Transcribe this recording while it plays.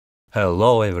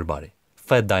Hello everybody,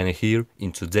 Fat Dino here,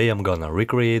 and today I'm gonna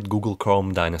recreate Google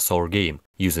Chrome Dinosaur game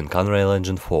using Unreal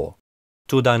Engine 4.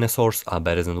 Two dinosaurs are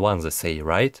better than one, they say,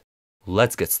 right?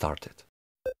 Let's get started.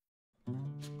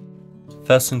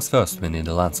 First things first, we need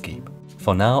a landscape.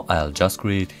 For now, I'll just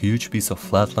create a huge piece of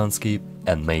flat landscape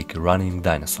and make a running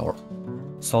dinosaur.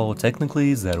 So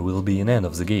technically there will be an end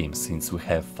of the game since we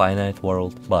have finite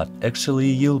world, but actually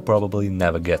you'll probably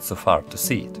never get so far to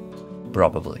see it.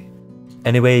 Probably.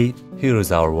 Anyway, here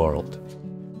is our world.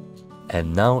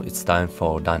 And now it's time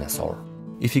for Dinosaur.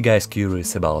 If you guys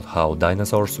curious about how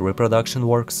dinosaurs reproduction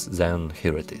works, then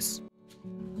here it is.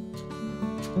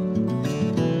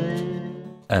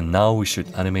 And now we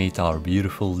should animate our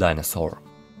beautiful dinosaur.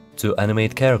 To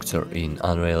animate character in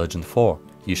Unreal Engine 4,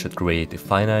 you should create a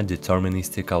finite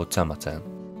deterministic automaton.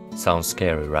 Sounds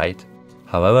scary, right?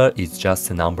 However, it's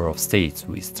just a number of states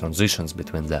with transitions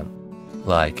between them.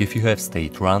 Like if you have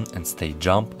state run and state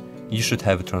jump, you should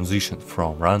have a transition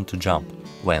from run to jump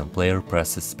when player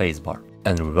presses spacebar,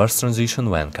 and reverse transition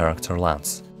when character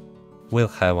lands. We'll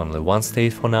have only one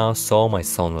state for now, so my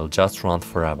son will just run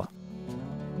forever.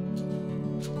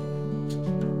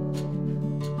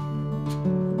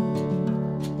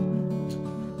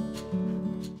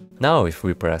 Now if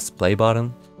we press play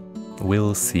button,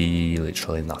 we'll see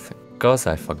literally nothing, cause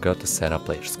I forgot to set up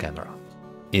player's camera.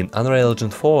 In Unreal Engine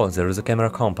 4 there is a camera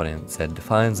component that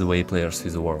defines the way players see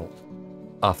the world.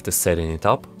 After setting it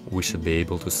up, we should be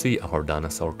able to see our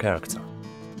dinosaur character.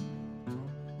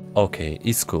 Okay,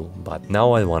 it's cool, but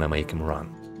now I wanna make him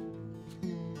run.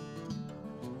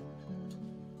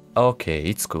 Okay,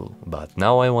 it's cool, but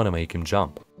now I wanna make him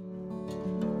jump.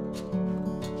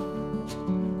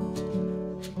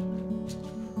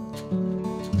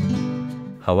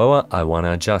 However, I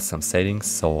wanna adjust some settings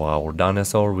so our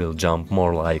dinosaur will jump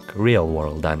more like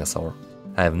real-world dinosaur.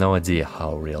 I have no idea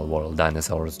how real-world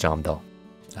dinosaurs jump though.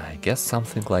 I guess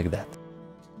something like that.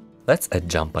 Let's add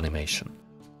jump animation.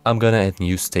 I'm gonna add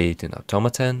new state in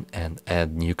automaton and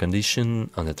add new condition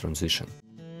on the transition.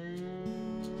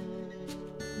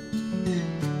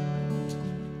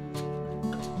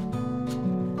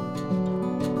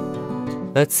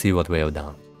 Let's see what we have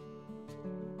done.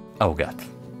 Oh god.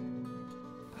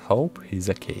 Hope he's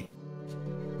okay.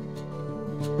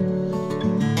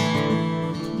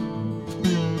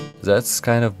 That's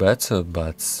kind of better,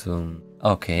 but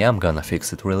okay, I'm gonna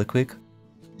fix it really quick.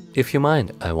 If you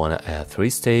mind, I wanna add 3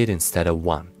 states instead of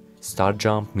 1. Start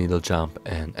jump, middle jump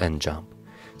and end jump.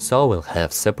 So we'll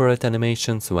have separate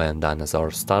animations when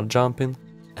dinosaurs start jumping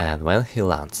and when he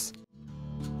lands.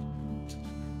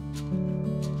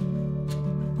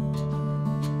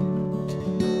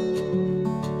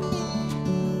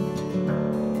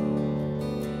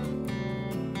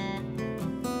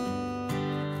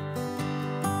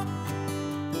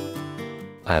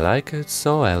 I like it,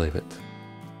 so I leave it.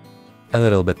 A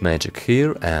little bit magic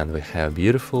here and we have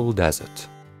beautiful desert.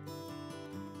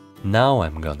 Now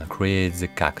I'm gonna create the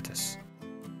cactus.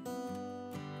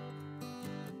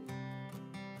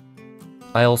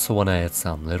 I also wanna add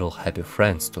some little happy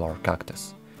friends to our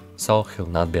cactus, so he'll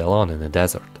not be alone in the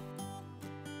desert.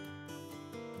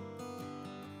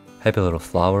 Happy little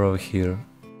flower over here.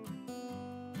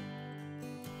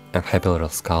 And happy little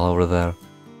skull over there.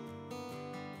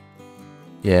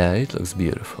 Yeah, it looks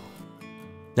beautiful.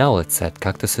 Now let's set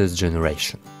cactus's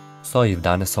generation. So if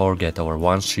dinosaur get over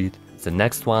one sheet, the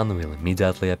next one will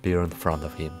immediately appear in front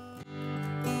of him.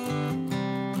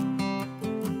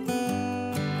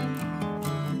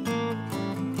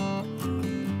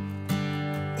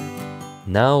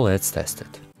 Now let's test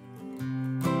it.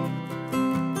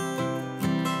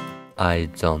 I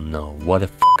don't know what the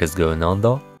f is going on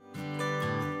though.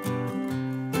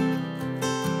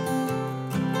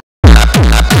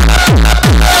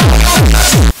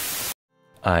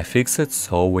 I fixed it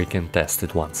so we can test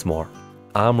it once more.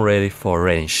 I'm ready for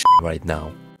rain shit right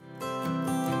now.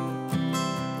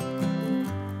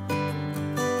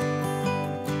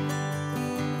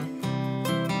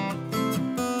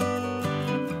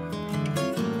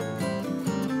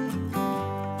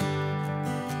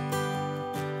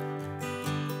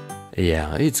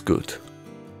 Yeah, it's good.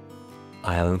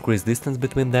 I'll increase distance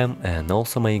between them and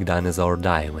also make dinosaur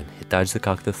die when he touches the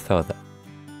cactus further.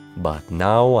 But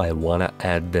now I wanna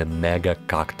add the mega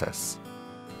cactus.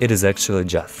 It is actually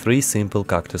just 3 simple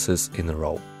cactuses in a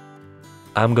row.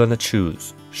 I'm gonna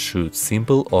choose, should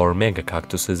simple or mega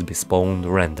cactuses be spawned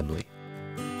randomly.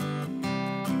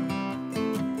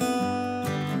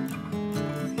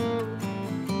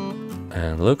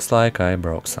 And looks like I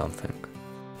broke something.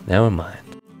 Never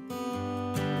mind.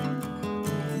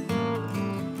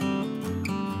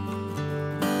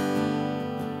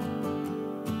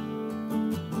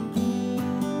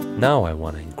 Now I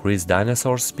wanna increase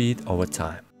Dinosaur speed over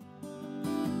time.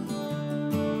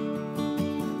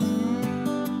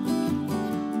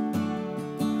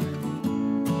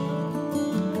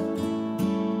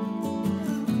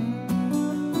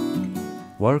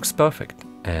 Works perfect,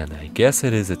 and I guess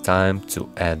it is a time to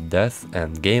add death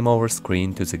and game over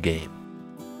screen to the game.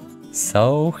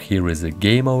 So here is a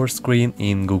game over screen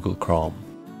in Google Chrome.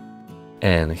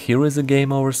 And here is a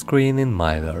game over screen in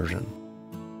my version.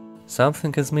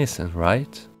 Something is missing,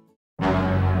 right?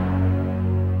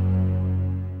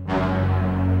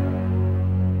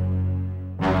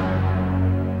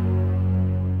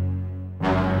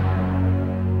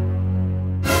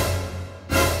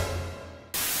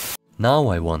 Now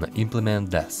I wanna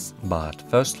implement this, but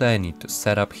firstly I need to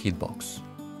set up hitbox.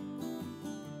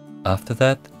 After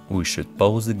that, we should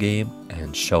pause the game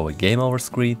and show a game over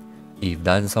screen if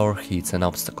Dinosaur hits an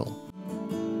obstacle.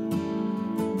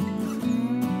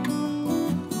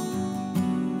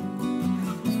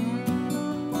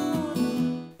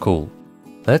 Cool.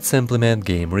 Let's implement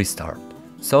game restart.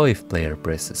 So if player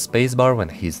presses spacebar when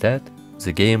he's dead,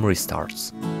 the game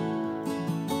restarts.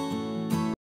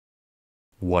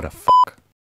 What the fuck?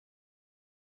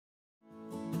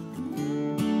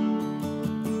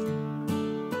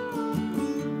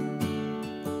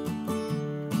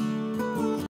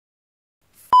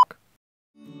 Fuck.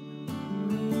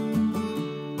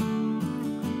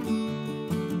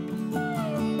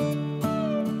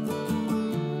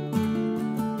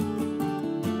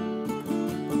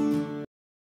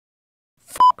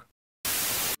 Fuck.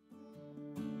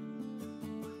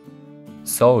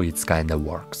 So it's kinda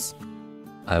works.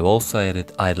 I've also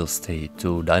added idle state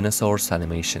to Dinosaur's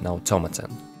animation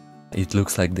automaton. It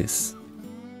looks like this.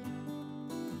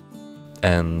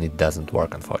 And it doesn't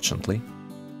work, unfortunately.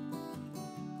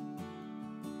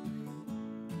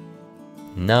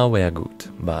 Now we are good,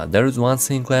 but there is one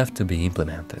thing left to be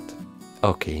implemented.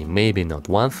 Okay, maybe not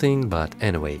one thing, but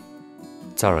anyway.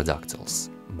 Pterodactyls,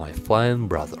 my flying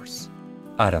brothers.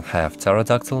 I don't have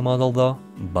pterodactyl model though,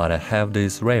 but I have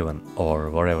this raven, or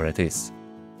whatever it is.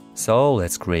 So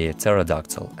let's create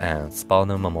pterodactyl and spawn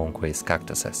them among these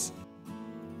cactuses.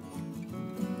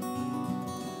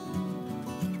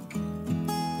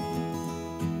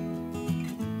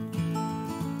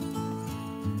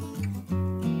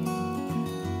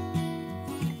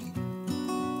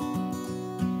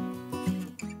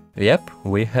 Yep,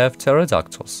 we have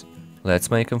pterodactyls.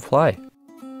 Let's make them fly.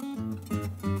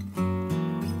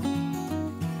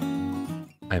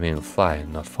 I mean fly,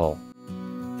 not fall.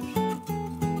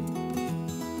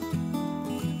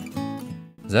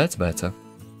 That's better.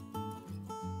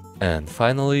 And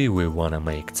finally, we wanna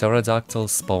make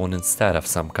pterodactyls spawn instead of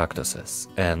some cactuses,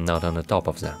 and not on the top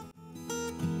of them.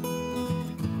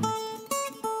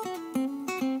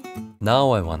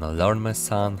 Now I wanna learn my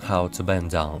son how to bend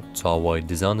down to avoid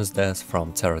dishonest death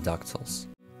from pterodactyls.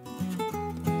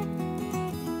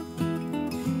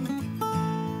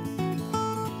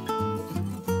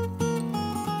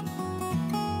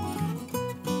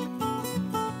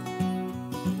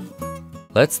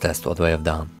 Let's test what we have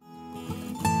done.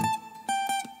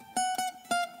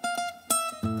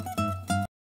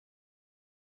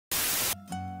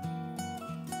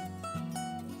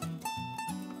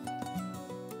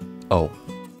 Oh.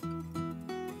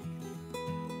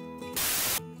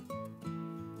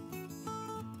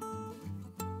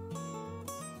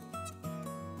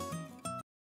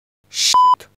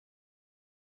 Shit.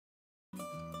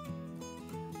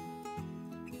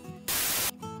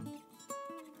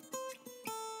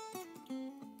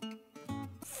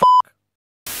 Fuck.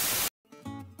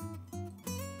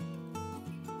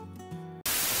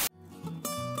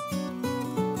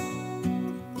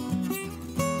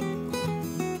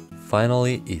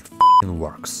 Finally, it f***ing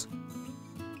works.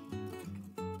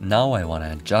 Now I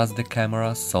wanna adjust the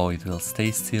camera so it will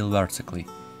stay still vertically,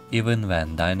 even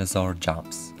when Dinosaur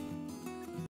jumps.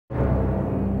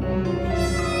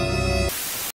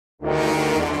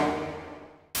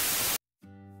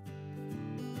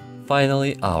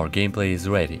 Finally, our gameplay is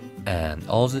ready, and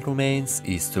all that remains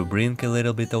is to bring a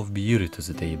little bit of beauty to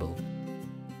the table.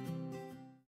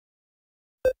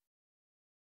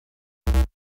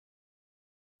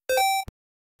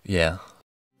 Yeah.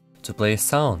 To play a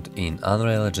sound in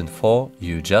Unreal Engine 4,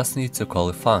 you just need to call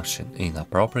a function in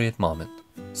appropriate moment,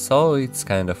 so it's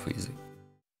kind of easy.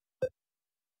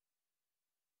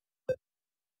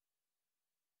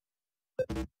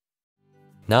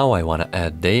 Now I wanna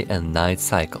add day and night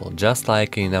cycle, just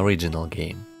like in original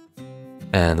game.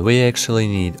 And we actually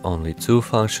need only 2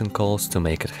 function calls to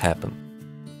make it happen.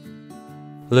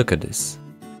 Look at this.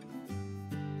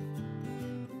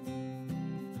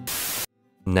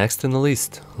 Next on the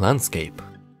list, landscape.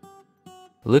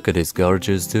 Look at these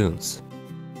gorgeous dunes.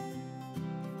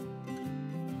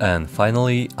 And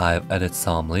finally, I've added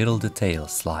some little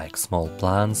details like small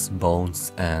plants,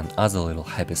 bones and other little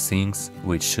happy things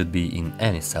which should be in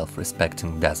any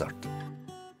self-respecting desert.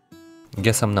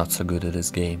 Guess I'm not so good at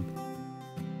this game.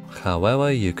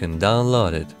 However, you can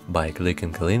download it by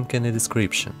clicking the link in the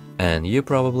description and you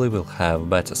probably will have a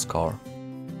better score.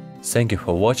 Thank you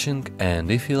for watching,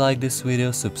 and if you like this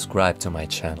video, subscribe to my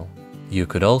channel. You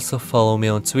could also follow me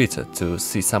on Twitter to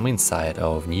see some insight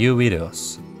of new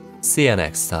videos. See you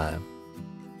next time.